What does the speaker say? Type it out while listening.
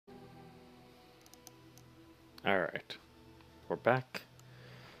Alright, we're back.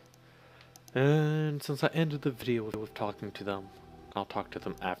 And since I ended the video with talking to them, I'll talk to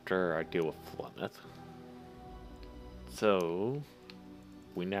them after I deal with Flemeth. So,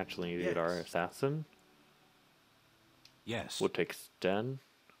 we naturally need our assassin. Yes. We'll take Sten.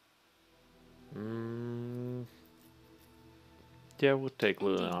 Yeah, we'll take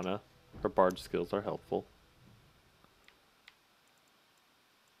Liliana. Her bard skills are helpful.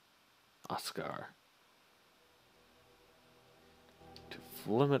 Oscar. To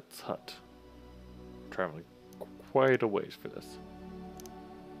Flemeth's hut. Traveling quite a ways for this.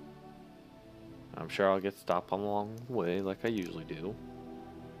 I'm sure I'll get stopped along the way like I usually do.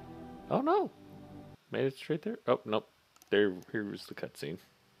 Oh no! Made it straight there? Oh, nope. Here's the cutscene.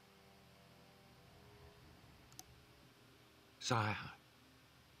 Sire,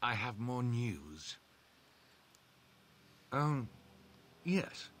 I have more news. Oh,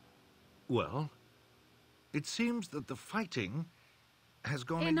 yes. Well, it seems that the fighting has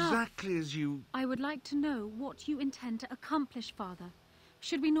gone exactly as you... I would like to know what you intend to accomplish, Father.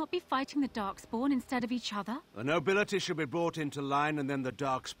 Should we not be fighting the Darkspawn instead of each other? The nobility should be brought into line and then the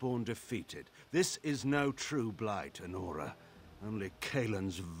Darkspawn defeated. This is no true blight, Anora. Only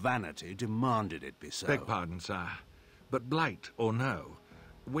Kaelin's vanity demanded it be so. Beg pardon, sire. But blight or no,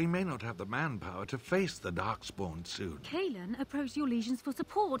 we may not have the manpower to face the Darkspawn soon. Kaelin approached your legions for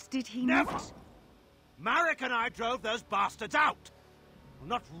support, did he Never! not? Marek and I drove those bastards out! We'll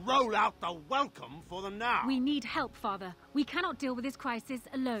not roll out the welcome for them now. We need help, Father. We cannot deal with this crisis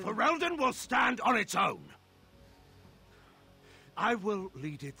alone. Ferelden will stand on its own. I will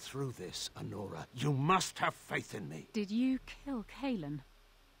lead it through this, Anora. You must have faith in me. Did you kill Kaelin?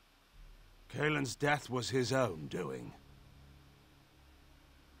 Kaelin's death was his own doing.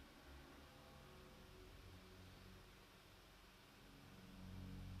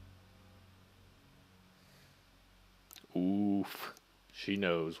 Oof. She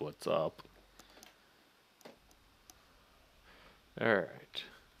knows what's up. Alright.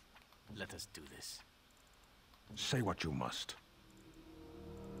 Let us do this. Say what you must.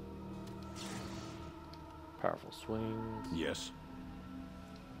 Powerful swings. Yes.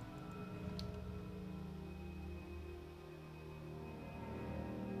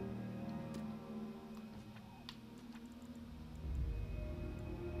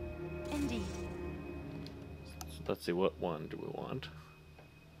 Indeed. So let's see, what one do we want?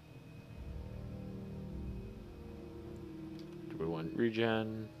 Do we want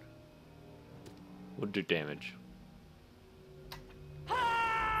regen? We'll do damage.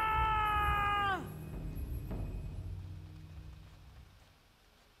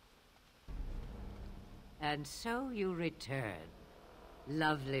 And so you return.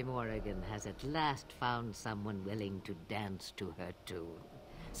 Lovely Morrigan has at last found someone willing to dance to her tune.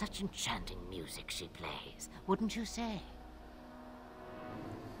 Such enchanting music she plays, wouldn't you say?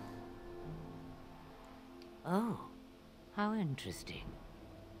 Oh, how interesting.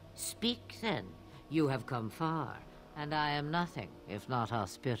 Speak then. You have come far, and I am nothing if not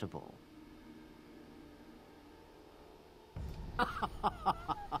hospitable.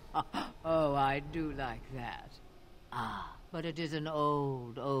 Oh, I do like that. Ah, but it is an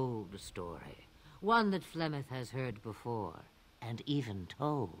old, old story. One that Flemeth has heard before, and even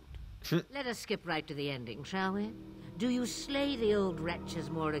told. Let us skip right to the ending, shall we? Do you slay the old wretch as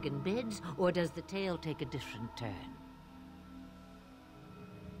Morrigan bids, or does the tale take a different turn?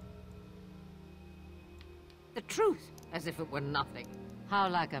 The truth, as if it were nothing. How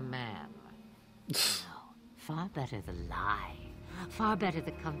like a man. No, far better the lie. Far better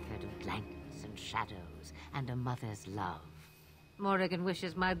the comfort of blankness and shadows and a mother's love. Morrigan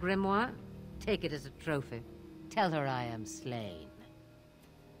wishes my grimoire? Take it as a trophy. Tell her I am slain.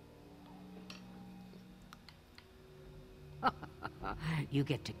 You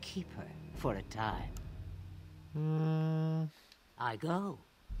get to keep her for a time. I go.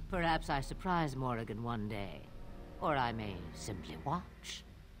 Perhaps I surprise Morrigan one day. Or I may simply watch.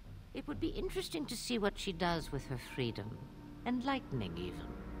 It would be interesting to see what she does with her freedom. Enlightening, even.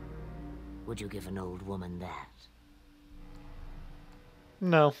 Would you give an old woman that?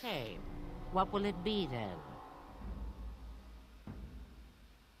 No. Hey, what will it be, then?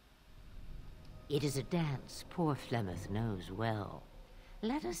 It is a dance poor Flemeth knows well.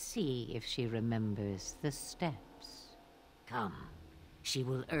 Let us see if she remembers the steps. Come, she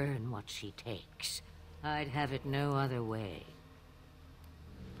will earn what she takes. I'd have it no other way.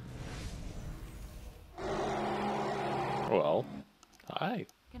 Well, hi.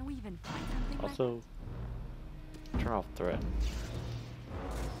 Can we even find something Also, turn off threat.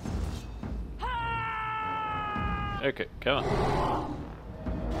 Okay, come on.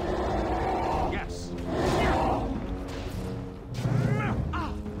 Yes.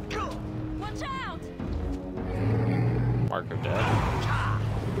 dead.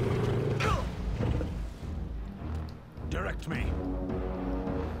 Direct me.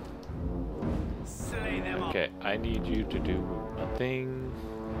 Slay them all. Okay, I need you to do a thing.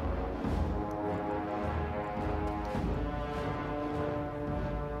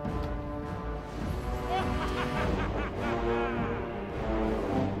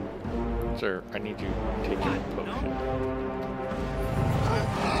 Sir, I need you to take your potion.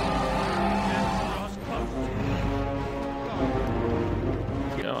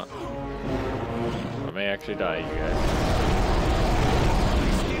 You know what? I may actually die, you guys.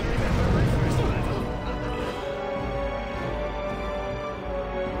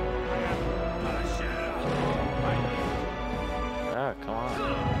 Ah, come on.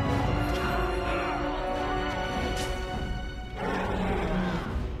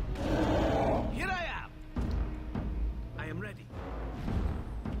 Here I am. I am ready.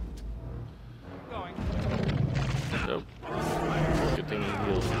 Going. Nope. Good thing he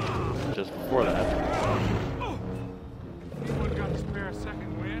healed just before that. Anyone got to spare a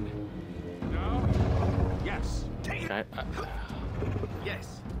second wind? No? Yes. Okay,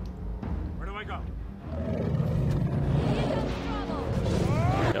 Yes. Where do I go?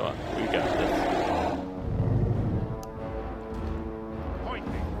 come on, we got this. Point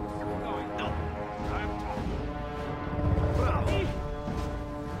me. Going. No. I'm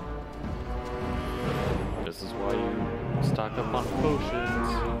This is why you stock up on potions.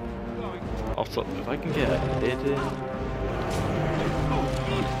 going. Also, if I can get a hit in.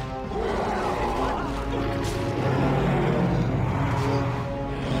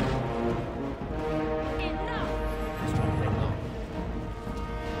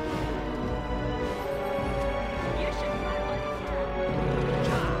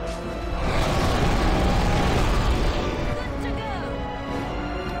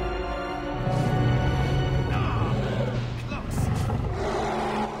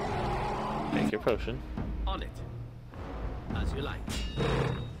 Take your potion. On it. As you like.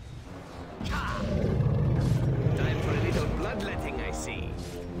 Time for a little bloodletting, I see.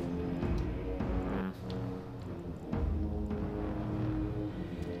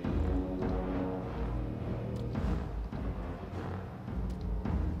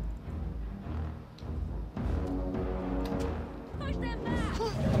 Push them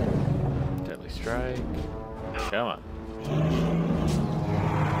back! Deadly strike. Come on.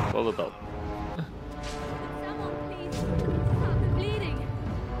 Pull the belt. Someone please stop the bleeding!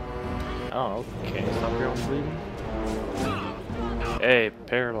 Oh, okay. Stop your own bleeding. Hey,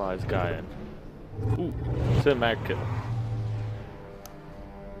 paralyzed guy. Ooh, cinematic kill.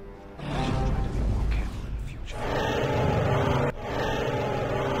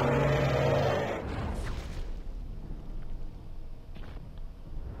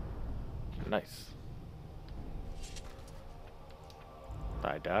 Nice.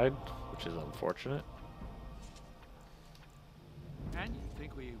 I died, which is unfortunate. And you'd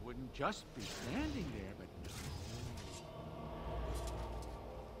think we wouldn't just be standing there, but no.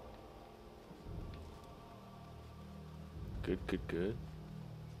 Good, good, good.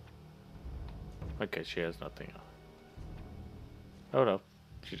 Okay, she has nothing on. Oh no,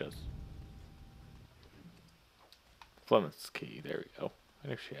 she does. Flemeth's key, there we go. I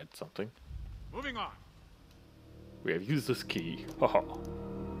knew she had something. Moving on. We have used this key. Oh,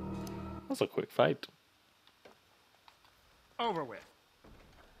 that's a quick fight. Over with.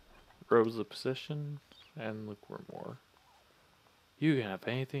 Rose the position, and look for more. You can have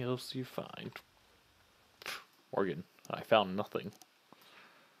anything else you find. Morgan, I found nothing.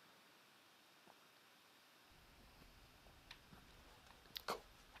 Cool.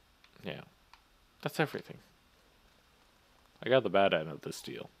 Yeah, that's everything. I got the bad end of this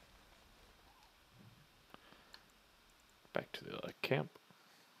deal. Back to the camp.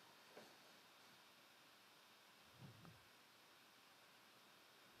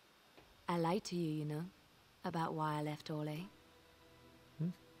 I lied to you, you know, about why I left Orlais.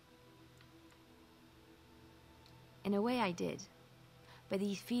 In a way I did. But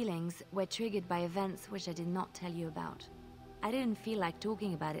these feelings were triggered by events which I did not tell you about. I didn't feel like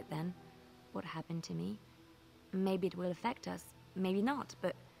talking about it then. What happened to me? Maybe it will affect us, maybe not,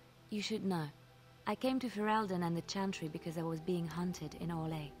 but you should know. I came to Ferelden and the Chantry because I was being hunted in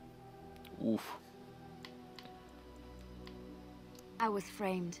Orlais. Oof. I was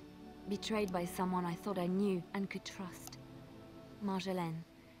framed, betrayed by someone I thought I knew and could trust. Marjolaine.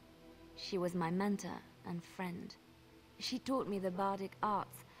 She was my mentor and friend. She taught me the bardic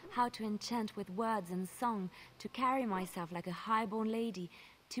arts, how to enchant with words and song, to carry myself like a highborn lady,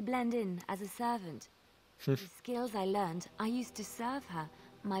 to blend in as a servant. The skills I learned, I used to serve her,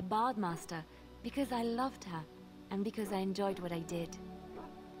 my bard master, because I loved her, and because I enjoyed what I did.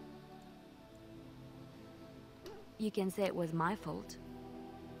 You can say it was my fault.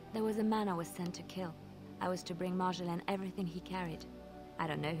 There was a man I was sent to kill. I was to bring Marjolaine everything he carried. I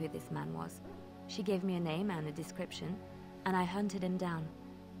don't know who this man was. She gave me a name and a description, and I hunted him down.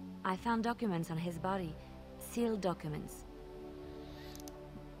 I found documents on his body, sealed documents.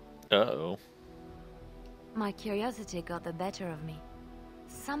 Uh-oh. My curiosity got the better of me.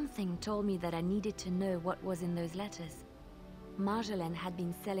 Something told me that I needed to know what was in those letters. Marjolaine had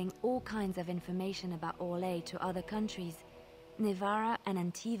been selling all kinds of information about Orlais to other countries, Nevarra and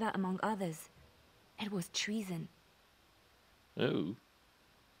Antiva among others. It was treason. Oh.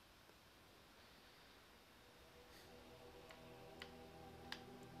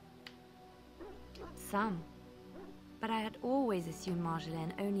 Some. But I had always assumed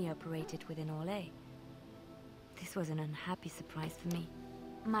Marjolaine only operated within Orlais. This was an unhappy surprise for me.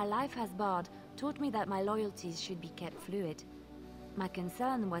 My life as Bard taught me that my loyalties should be kept fluid. My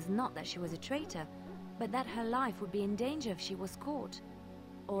concern was not that she was a traitor, but that her life would be in danger if she was caught.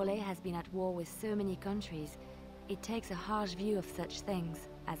 Orlais has been at war with so many countries. It takes a harsh view of such things,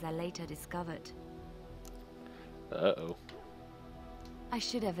 as I later discovered. Uh-oh. I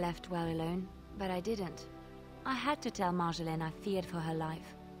should have left well alone, but I didn't. I had to tell Marjolaine I feared for her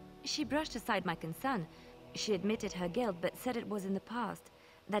life. She brushed aside my concern. She admitted her guilt, but said it was in the past.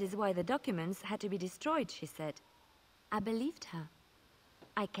 That is why the documents had to be destroyed, she said. I believed her.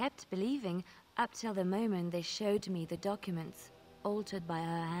 I kept believing up till the moment they showed me the documents, altered by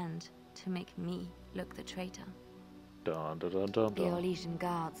her hand, to make me look the traitor. Dun, dun, dun, dun, The dun. Orlesian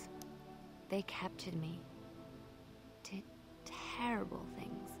guards. They captured me. Did terrible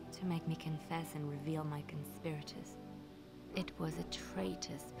things to make me confess and reveal my conspirators. It was a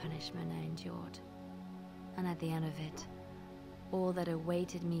traitor's punishment I endured. And at the end of it, all that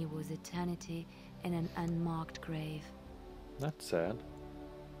awaited me was eternity in an unmarked grave. That's sad.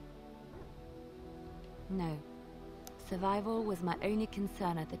 No. Survival was my only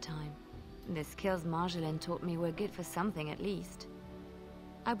concern at the time. The skills Marjolaine taught me were good for something at least.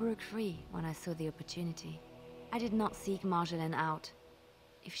 I broke free when I saw the opportunity. I did not seek Marjolaine out.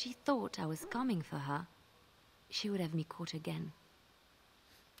 If she thought I was coming for her, she would have me caught again.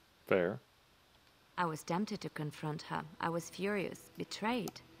 Fair. I was tempted to confront her. I was furious,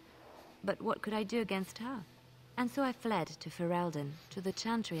 betrayed. But what could I do against her? And so I fled to Ferelden, to the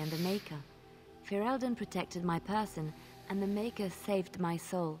Chantry and the Maker. Ferelden protected my person, and the Maker saved my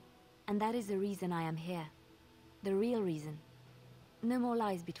soul. And that is the reason I am here. The real reason. No more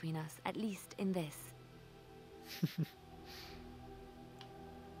lies between us, at least in this.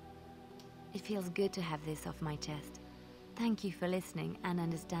 It feels good to have this off my chest. Thank you for listening and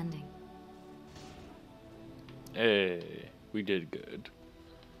understanding. Hey, we did good.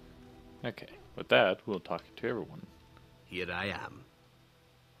 Okay, with that, we'll talk to everyone. Here I am.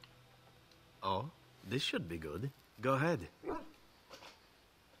 Oh, this should be good. Go ahead.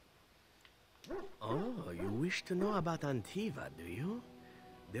 Oh, you wish to know about Antiva, do you?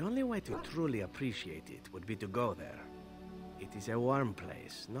 The only way to truly appreciate it would be to go there. It is a warm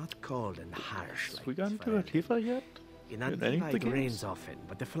place, not cold and harsh like We got into Ferelden. Antiva yet? In In any of Antiva the it games? rains often,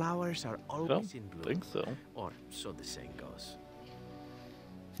 but the flowers are I always don't in bloom. think so. Or so the saying goes.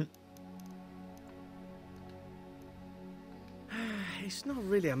 It's not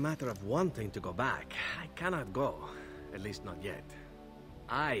really a matter of wanting to go back. I cannot go. At least not yet.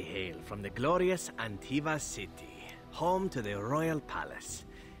 I hail from the glorious Antiva city, home to the royal palace.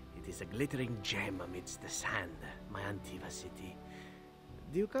 It is a glittering gem amidst the sand, my Antiva city.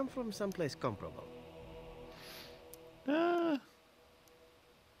 Do you come from someplace comparable? And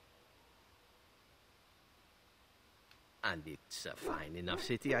it's a fine enough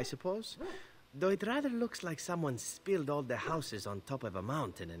city, I suppose. Though it rather looks like someone spilled all the houses on top of a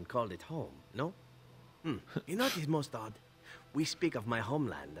mountain and called it home, no? You know what is most odd? We speak of my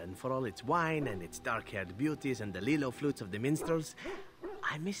homeland, and for all its wine and its dark-haired beauties and the lilo flutes of the minstrels,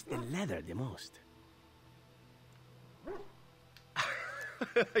 I miss the leather the most.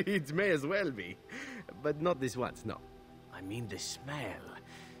 It may as well be, but not this once, no. I mean the smell.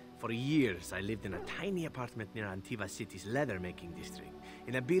 For years, I lived in a tiny apartment near Antiva City's leather-making district,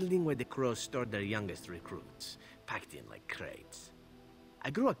 in a building where the crows stored their youngest recruits, packed in like crates.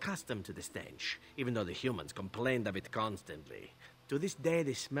 I grew accustomed to the stench, even though the humans complained of it constantly. To this day,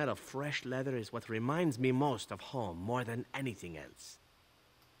 the smell of fresh leather is what reminds me most of home more than anything else.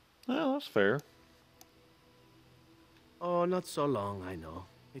 Well, that's fair. Oh, not so long, I know.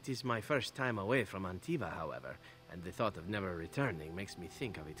 It is my first time away from Antiva, however, and the thought of never returning makes me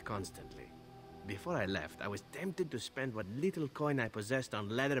think of it constantly. Before I left, I was tempted to spend what little coin I possessed on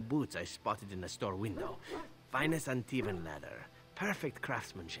leather boots I spotted in a store window. Finest Antivan leather. Perfect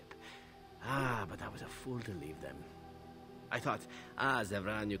craftsmanship. Ah, but I was a fool to leave them. I thought,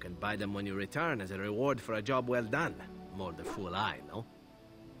 Zevran, you can buy them when you return as a reward for a job well done. More the fool I, no?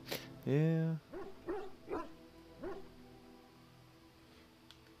 Yeah.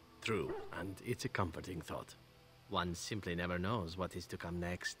 True, and it's a comforting thought. One simply never knows what is to come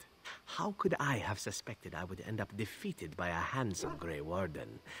next. How could I have suspected I would end up defeated by a handsome Grey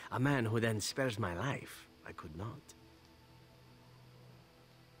Warden? A man who then spares my life? I could not.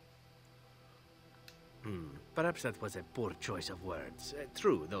 Perhaps that was a poor choice of words.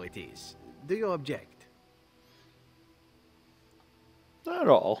 True, though it is. Do you object? Not at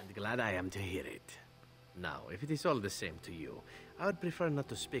all. And glad I am to hear it. Now, if it is all the same to you, I would prefer not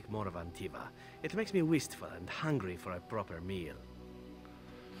to speak more of Antiva. It makes me wistful and hungry for a proper meal.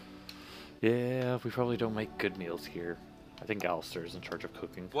 Yeah, we probably don't make good meals here. I think Alistair is in charge of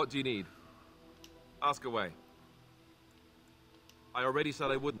cooking. What do you need? Ask away. I already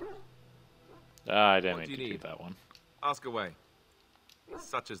said I wouldn't. I didn't What mean do you to do need? that one. Ask away.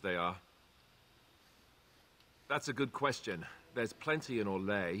 Such as they are. That's a good question. There's plenty in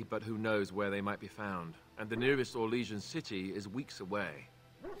Orlais, but who knows where they might be found. And the nearest Orlesian city is weeks away.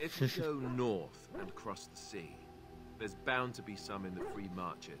 If we go north and cross the sea, there's bound to be some in the Free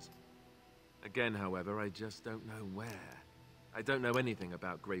Marches. Again, however, I just don't know where. I don't know anything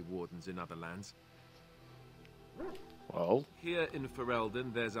about Grey Wardens in other lands. Well, Here in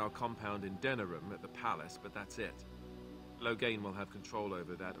Ferelden, there's our compound in Denerim at the palace, but that's it. Loghain will have control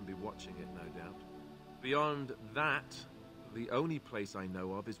over that and be watching it, no doubt. Beyond that, the only place I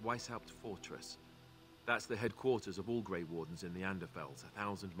know of is Weishaupt Fortress. That's the headquarters of all Grey Wardens in the Anderfels,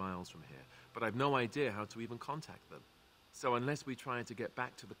 1,000 miles from here. But I've no idea how to even contact them. So unless we try to get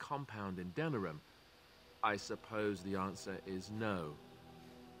back to the compound in Denerim, I suppose the answer is no.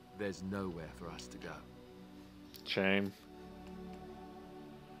 There's nowhere for us to go. shame.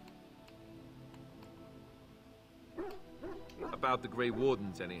 About the Grey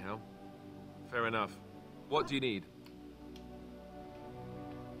Wardens, anyhow. Fair enough. What do you need?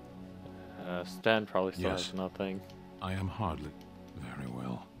 Stan probably still Yes. has nothing. I am hardly. Very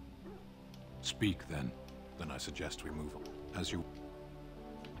well. Speak then. Then I suggest we move on. As you...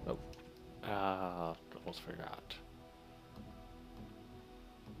 Oh. Almost forgot.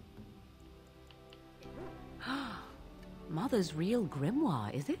 Mother's real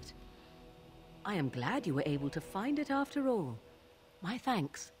grimoire, is it? I am glad you were able to find it after all. My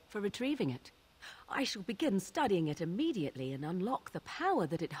thanks for retrieving it. I shall begin studying it immediately and unlock the power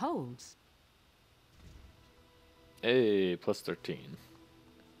that it holds. Hey, plus 13.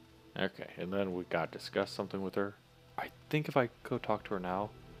 Okay, and then we gotta discuss something with her. I think if I go talk to her now,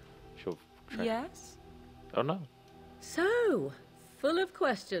 she'll try. Yes? Oh no. So, full of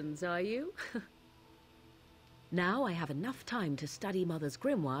questions, are you? Now I have enough time to study Mother's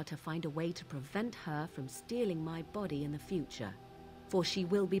grimoire to find a way to prevent her from stealing my body in the future. For she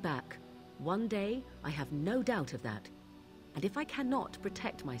will be back. One day, I have no doubt of that. And if I cannot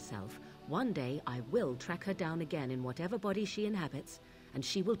protect myself, one day I will track her down again in whatever body she inhabits, and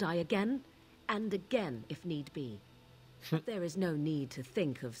she will die again and again if need be. But there is no need to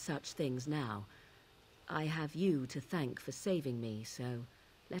think of such things now. I have you to thank for saving me, so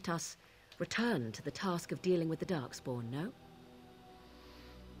let us return to the task of dealing with the Darkspawn, no?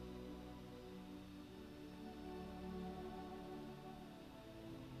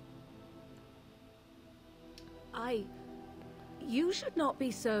 You should not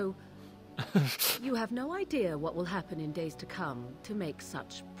be so... You have no idea what will happen in days to come to make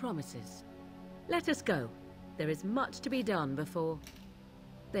such promises. Let us go. There is much to be done before...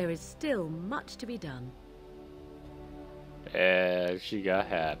 There is still much to be done. And she got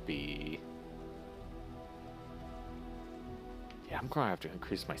happy. Yeah, I'm gonna have to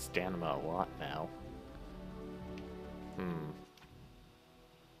increase my stamina a lot now.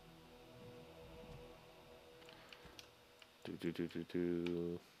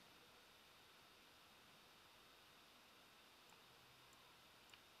 Do.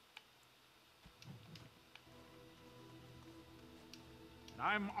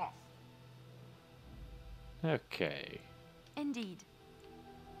 I'm off. Okay. Indeed.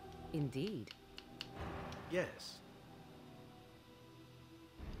 Indeed. Yes.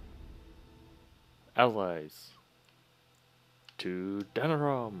 Allies. To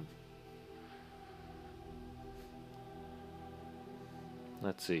Denerim.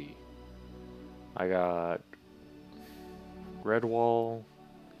 Let's see. I got Redwall,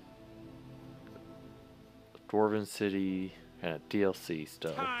 Dwarven City, and a DLC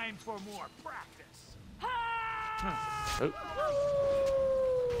stuff. Time for more practice. Oh.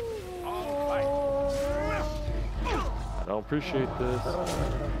 All right. don't appreciate this.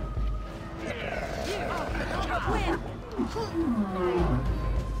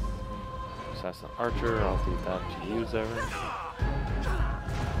 Assassin Archer, I'll leave that to you, Zaren.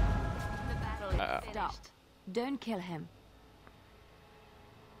 Stop. Don't kill him.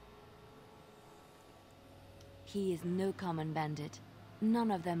 He is no common bandit.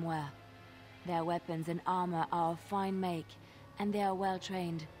 None of them were. Their weapons and armor are of fine make, and they are well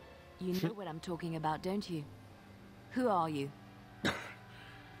trained. You know what I'm talking about, don't you? Who are you?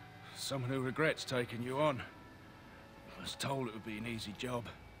 Someone who regrets taking you on. I was told it would be an easy job.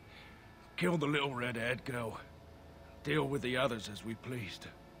 Kill the little red-haired girl. Deal with the others as we pleased.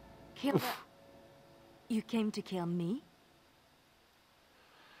 Kill the... You came to kill me?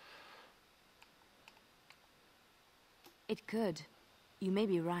 It could. You may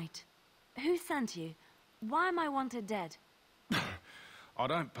be right. Who sent you? Why am I wanted dead? I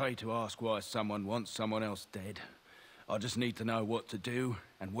don't pay to ask why someone wants someone else dead. I just need to know what to do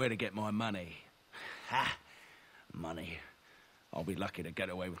and where to get my money. Ha! Money. I'll be lucky to get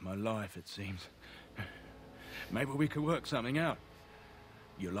away with my life, it seems. Maybe we could work something out.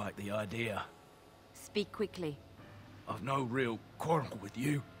 You like the idea? Speak quickly. I've no real quarrel with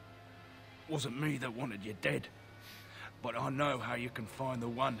you. Wasn't me that wanted you dead. But I know how you can find the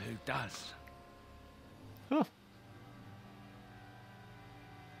one who does. Huh.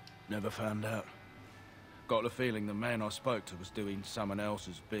 Never found out. Got the feeling the man I spoke to was doing someone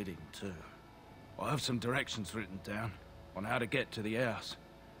else's bidding, too. I have some directions written down on how to get to the house.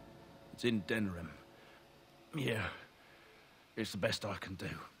 It's in Denerim. Yeah, it's the best I can do.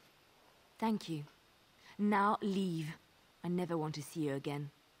 Thank you. Now leave. I never want to see you again.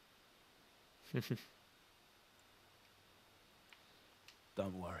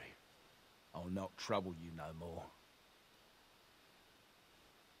 Don't worry. I'll not trouble you no more.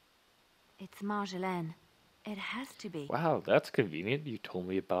 It's Marjolaine. It has to be. Wow, that's convenient. You told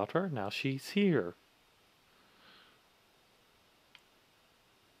me about her. Now she's here.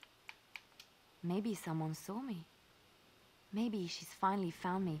 Maybe someone saw me. Maybe she's finally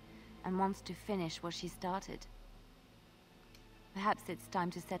found me and wants to finish what she started. Perhaps it's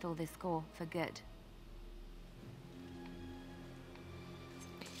time to settle this score for good.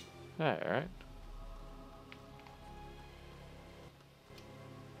 Alright.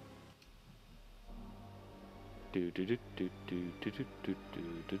 Do do do do do do do do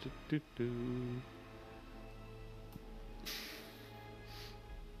do do do do.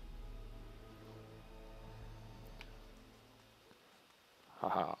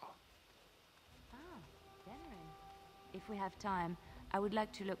 Haha. Denerim. If we have time, I would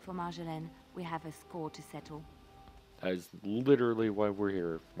like to look for Marjolaine. We have a score to settle. That is literally why we're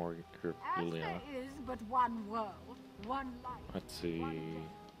here, Morgan. Here, As Liliana. there is but one world, one life. Let's see.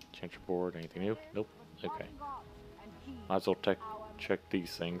 Change your board. Anything new? Nope. Okay. Might as well check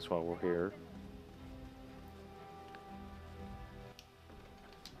these things while we're here.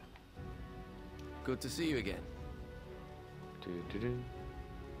 Good to see you again.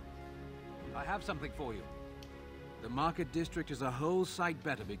 I have something for you. The Market District is a whole sight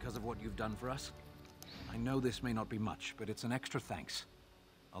better because of what you've done for us. I know this may not be much, but it's an extra thanks.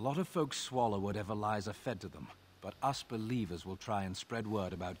 A lot of folks swallow whatever lies are fed to them, but us believers will try and spread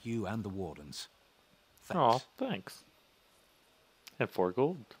word about you and the Wardens. Thanks. Oh, thanks. And 4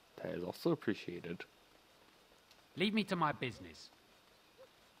 gold. That is also appreciated. Leave me to my business.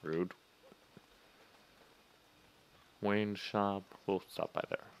 Rude. Wayne shop. We'll stop by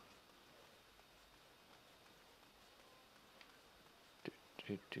there.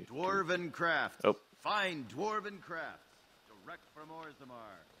 Dwarven craft. Oh. Fine dwarven craft. Direct from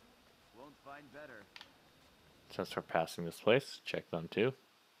Orzammar. Won't find better. Since we're passing this place, check them too.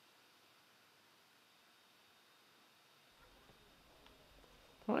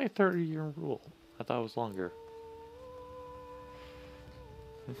 Only 30-year rule. I thought it was longer.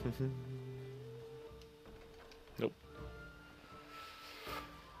 Nope.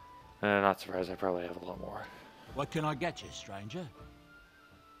 Not surprised. I probably have a lot more. What can I get you, stranger?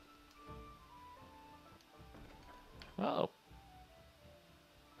 Oh.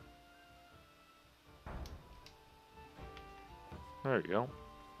 There you go.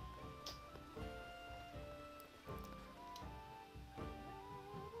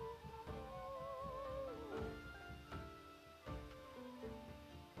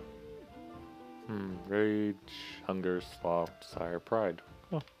 Rage, hunger, sloth, desire, pride.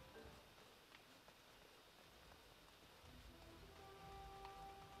 Huh.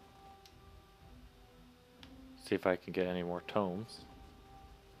 See if I can get any more tomes.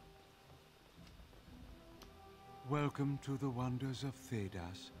 Welcome to the wonders of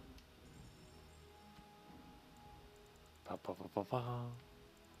Thedas.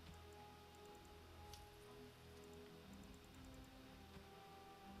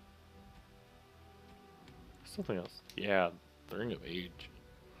 Something else. Yeah, the Ring of Age.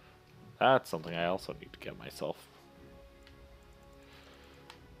 That's something I also need to get myself.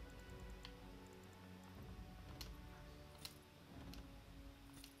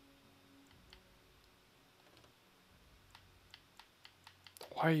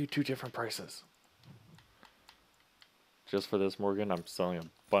 Why are you two different prices? Just for this, Morgan, I'm selling a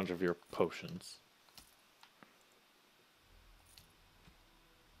bunch of your potions.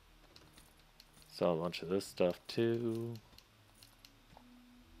 Sell a bunch of this stuff too.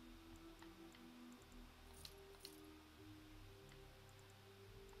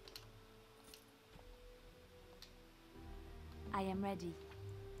 I am ready.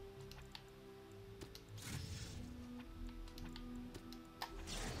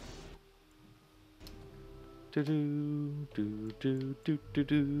 Do do do do do do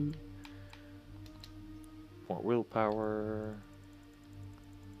do. More willpower.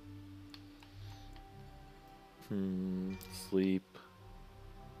 Sleep.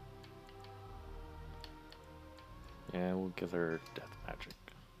 And we'll give her death magic.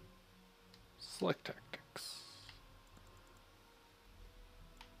 Select tactics.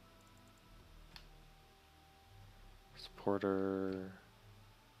 Supporter.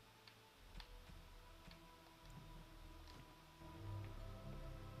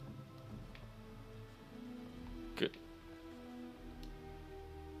 Good.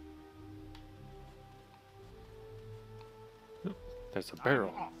 There's a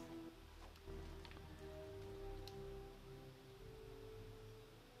barrel.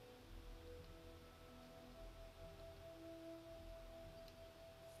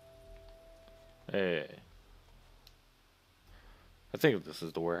 Hey. I think this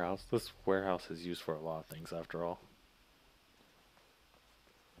is the warehouse. This warehouse is used for a lot of things after all.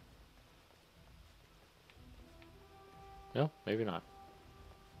 No, maybe not.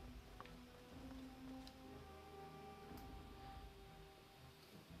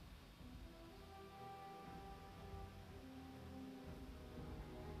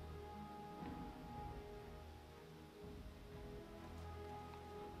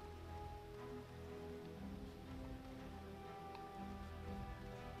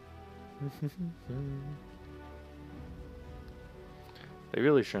 They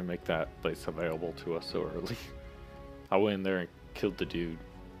really shouldn't make that place available to us so early. I went in there and killed the dude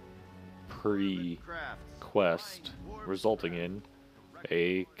pre-quest, resulting in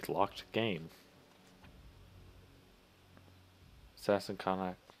a locked game. Assassin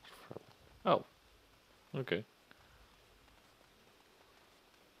Connacht. Oh, okay.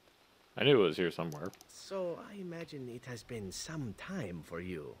 I knew it was here somewhere. So I imagine it has been some time for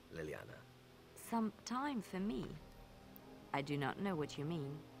you, Leliana. Some time for me? I do not know what you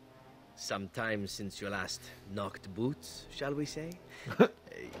mean. Some time since you last knocked boots, shall we say?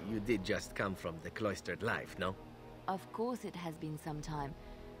 You did just come from the cloistered life, no? Of course it has been some time.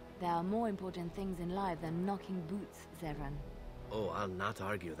 There are more important things in life than knocking boots, Zevran. Oh, I'll not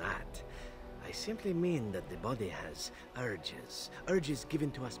argue that. I simply mean that the body has urges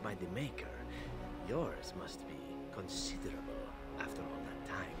given to us by the Maker. Yours must be considerable after all that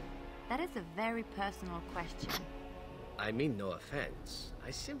time. That is a very personal question. I mean no offense. I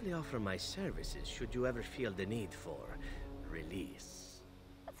simply offer my services should you ever feel the need for release.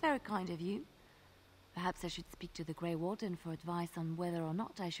 That's very kind of you. Perhaps I should speak to the Grey Warden for advice on whether or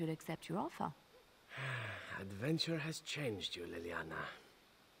not I should accept your offer. Adventure has changed you, Leliana.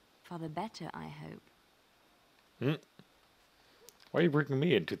 For the better, I hope. Why are you bringing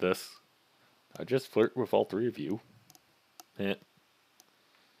me into this? I just flirt with all three of you. Enemy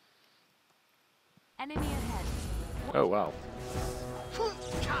ahead. Oh, wow.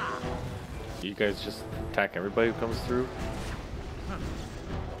 You guys just attack everybody who comes through?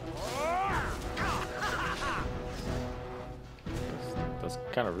 That's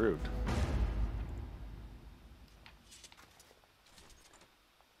kind of rude.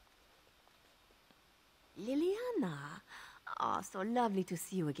 Leliana! Ah, so lovely to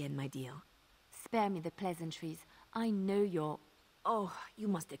see you again, my dear. Spare me the pleasantries. I know you're... Oh, you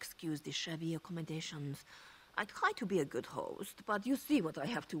must excuse the shabby accommodations. I try to be a good host, but you see what I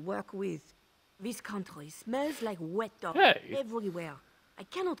have to work with. This country smells like wet dog everywhere. I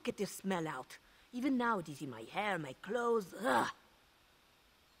cannot get the smell out. Even now it is in my hair, my clothes. Ugh.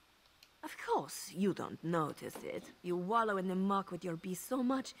 Of course, you don't notice it. You wallow in the muck with your beasts so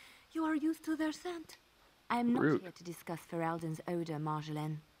much, you are used to their scent. I am not here to discuss Ferelden's odor,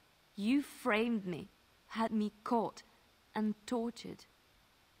 Marjolaine. You framed me, had me caught, and tortured.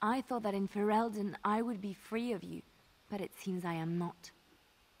 I thought that in Ferelden I would be free of you, but it seems I am not.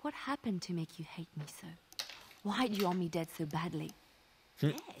 What happened to make you hate me so? Why do you want me dead so badly?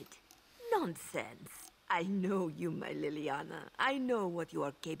 Dead? Nonsense. I know you, my Liliana. I know what you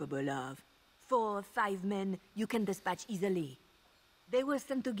are capable of. 4 or 5 men you can dispatch easily. They were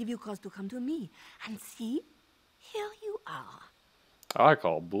sent to give you cause to come to me. And see, here you are. I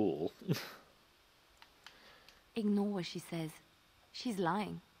call bull. Ignore what she says. She's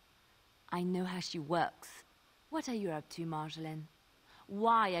lying. I know how she works. What are you up to, Marjolaine?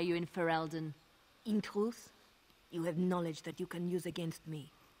 Why are you in Ferelden? In truth, you have knowledge that you can use against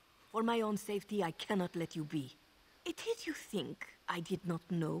me. For my own safety, I cannot let you be. Did you think I did not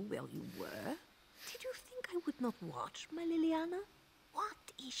know where you were? Did you think I would not watch, my Liliana?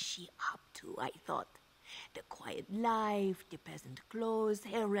 What is she up to, I thought? The quiet life, the peasant clothes,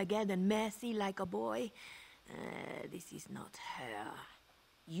 hair ragged and messy like a boy. This is not her.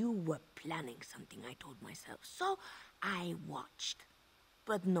 You were planning something, I told myself, so I watched.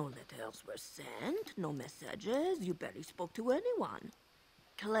 But no letters were sent, no messages, you barely spoke to anyone.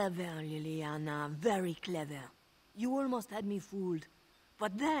 Clever, Liliana, very clever. You almost had me fooled.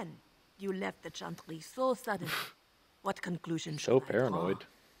 But then, you left the Chantry so suddenly. What conclusion should I draw? So paranoid.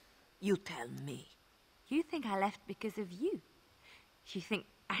 You tell me. You think I left because of you? You think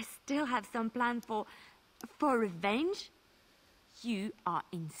I still have some plan for revenge? You are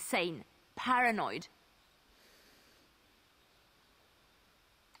insane, paranoid.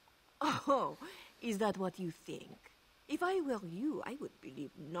 Oh, is that what you think? If I were you, I would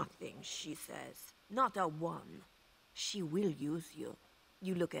believe nothing she says. Not a one. She will use you.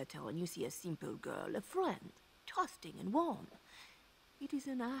 You look at her and you see a simple girl, a friend, trusting and warm. It is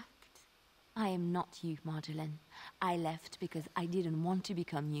an act. I am not you, Marjolaine. I left because I didn't want to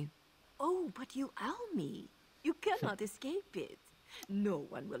become you. Oh, but you are me. You cannot escape it. No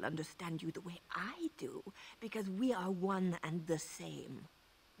one will understand you the way I do, because we are one and the same.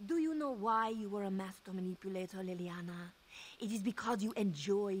 Do you know why you were a master manipulator, Liliana? It is because you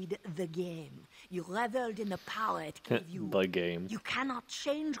enjoyed the game. You reveled in the power it gave you. The game. You cannot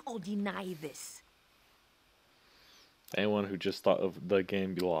change or deny this. Anyone who just thought of the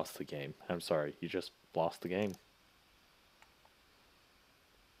game, you lost the game. I'm sorry, you just lost the game.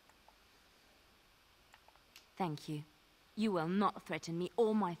 Thank you. You will not threaten me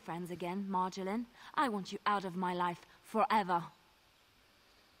or my friends again, Marjolaine. I want you out of my life forever.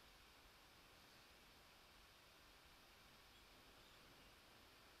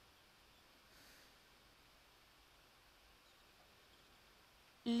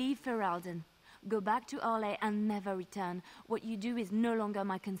 Leave Ferelden. Go back to Orlais and never return. What you do is no longer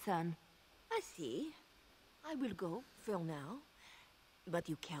my concern. I see. I will go, for now. But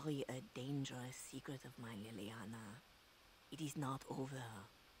you carry a dangerous secret of mine, Liliana. It is not over.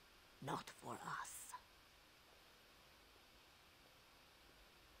 Not for us.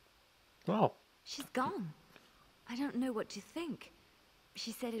 Oh. She's gone. I don't know what to think.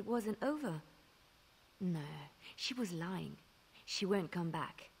 She said it wasn't over. No, she was lying. She won't come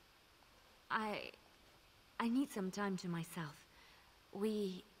back. I need some time to myself.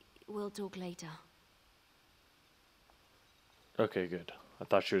 We will talk later. Okay, good. I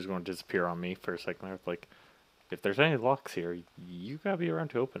thought she was going to disappear on me for a second. I was like, if there's any locks here, you gotta be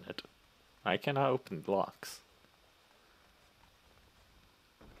around to open it. I cannot open the locks.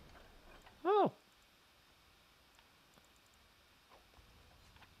 Oh.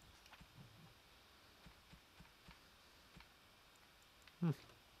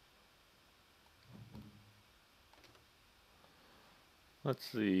 Let's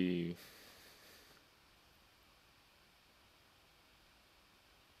see.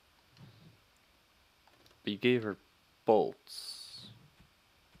 But you gave her bolts.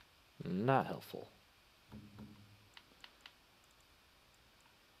 Not helpful.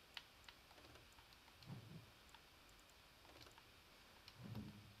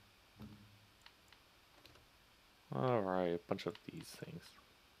 Alright, a bunch of these things.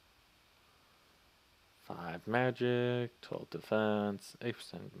 5 magic, 12 defense, 8%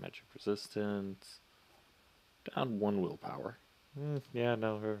 magic resistance, down 1 willpower. Yeah,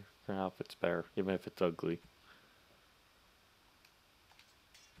 no, her outfit's better, even if it's ugly.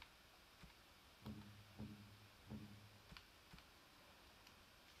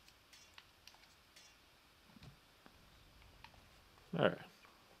 Alright.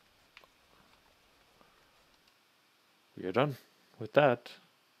 We are done with that.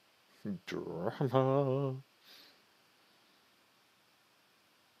 Drama.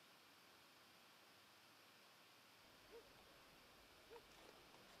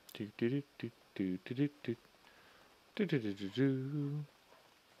 Do do do do do do do do do do do do.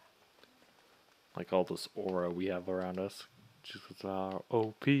 Like all this aura we have around us. Just with how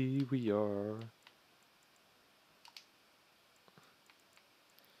OP we are.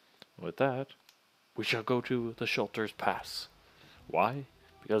 With that, we shall go to the Shelter's Pass. Why?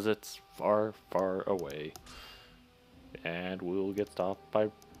 Because it's far, far away. And we'll get stopped by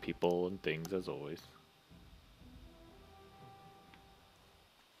people and things as always.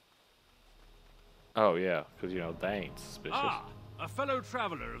 Oh yeah, because you know, they ain't suspicious. Ah, a fellow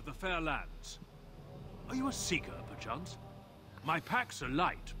traveler of the fair lands. Are you a seeker, perchance? My packs are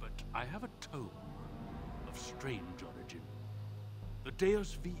light, but I have a tome of strange origin. The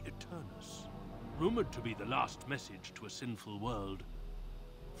Deus V Eternus, rumored to be the last message to a sinful world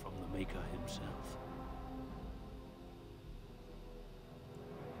from the Maker himself.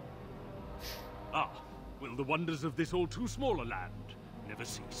 Ah, will the wonders of this all too small a land never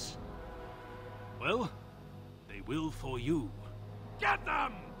cease? Well, they will for you. Get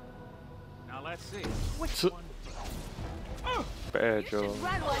them! Now let's see. Which one? Bad job.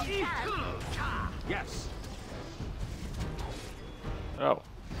 Yes. Oh,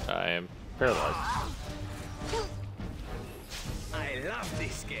 I am paralyzed. I love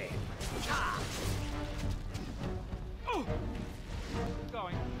this game.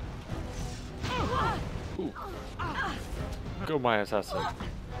 Going. Ooh. Go, my assassin.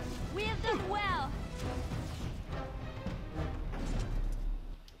 We have done well.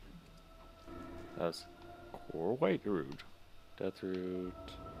 That's Core White Root. Death Root.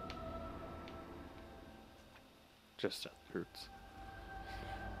 Just Death Roots.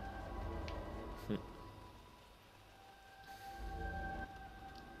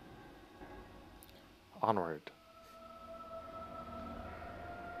 Onward.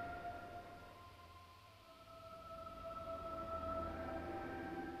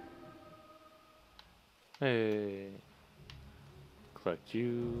 Hey. Collect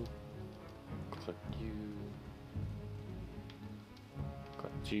you. Collect you.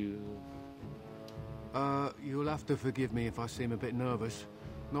 Collect you. You'll have to forgive me if I seem a bit nervous.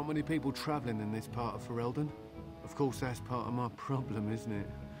 Not many people traveling in this part of Ferelden. Of course, that's part of my problem, isn't it?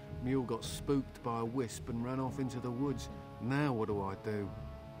 Mule got spooked by a wisp and ran off into the woods. Now what do I do?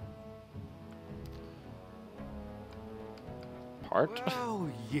 Part? Oh,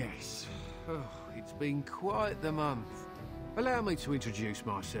 yes. Oh, it's been quite the month. Allow me to introduce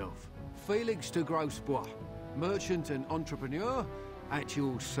myself. Felix de Grosbois, merchant and entrepreneur at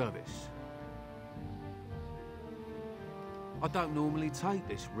your service. I don't normally take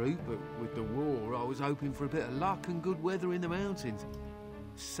this route, but with the war, I was hoping for a bit of luck and good weather in the mountains.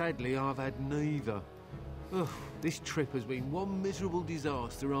 Sadly, I've had neither. Ugh, this trip has been one miserable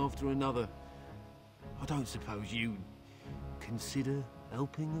disaster after another. I don't suppose you consider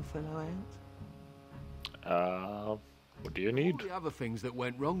helping a fellow out? What do you need? All the other things that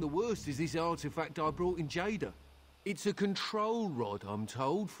went wrong, the worst is this artifact I brought in Jada. It's a control rod, I'm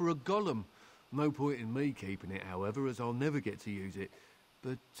told, for a golem. No point in me keeping it, however, as I'll never get to use it.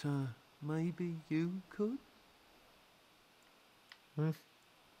 But, maybe you could?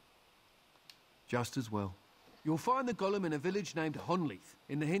 Just as well. You'll find the golem in a village named Honleith,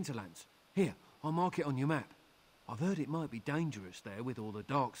 in the hinterlands. Here, I'll mark it on your map. I've heard it might be dangerous there with all the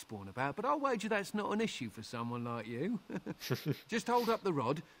darkspawn about, but I'll wager that's not an issue for someone like you. Just hold up the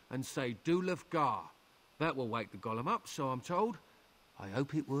rod and say Dulaf Gar. That will wake the golem up, so I'm told. I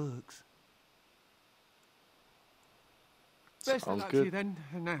hope it works. Best of luck to you then.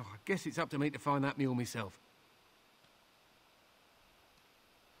 Now, I guess it's up to me to find that mule myself.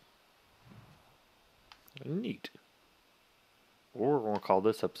 Neat. We're going to call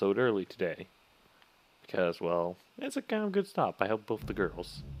this episode early today. Because, well, it's a kind of good stop. I helped both the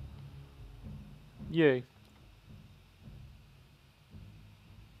girls. Yay.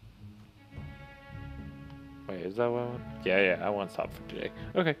 Wait, is that what I want? Yeah, I want to stop for today.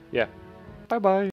 Okay, yeah. Bye-bye.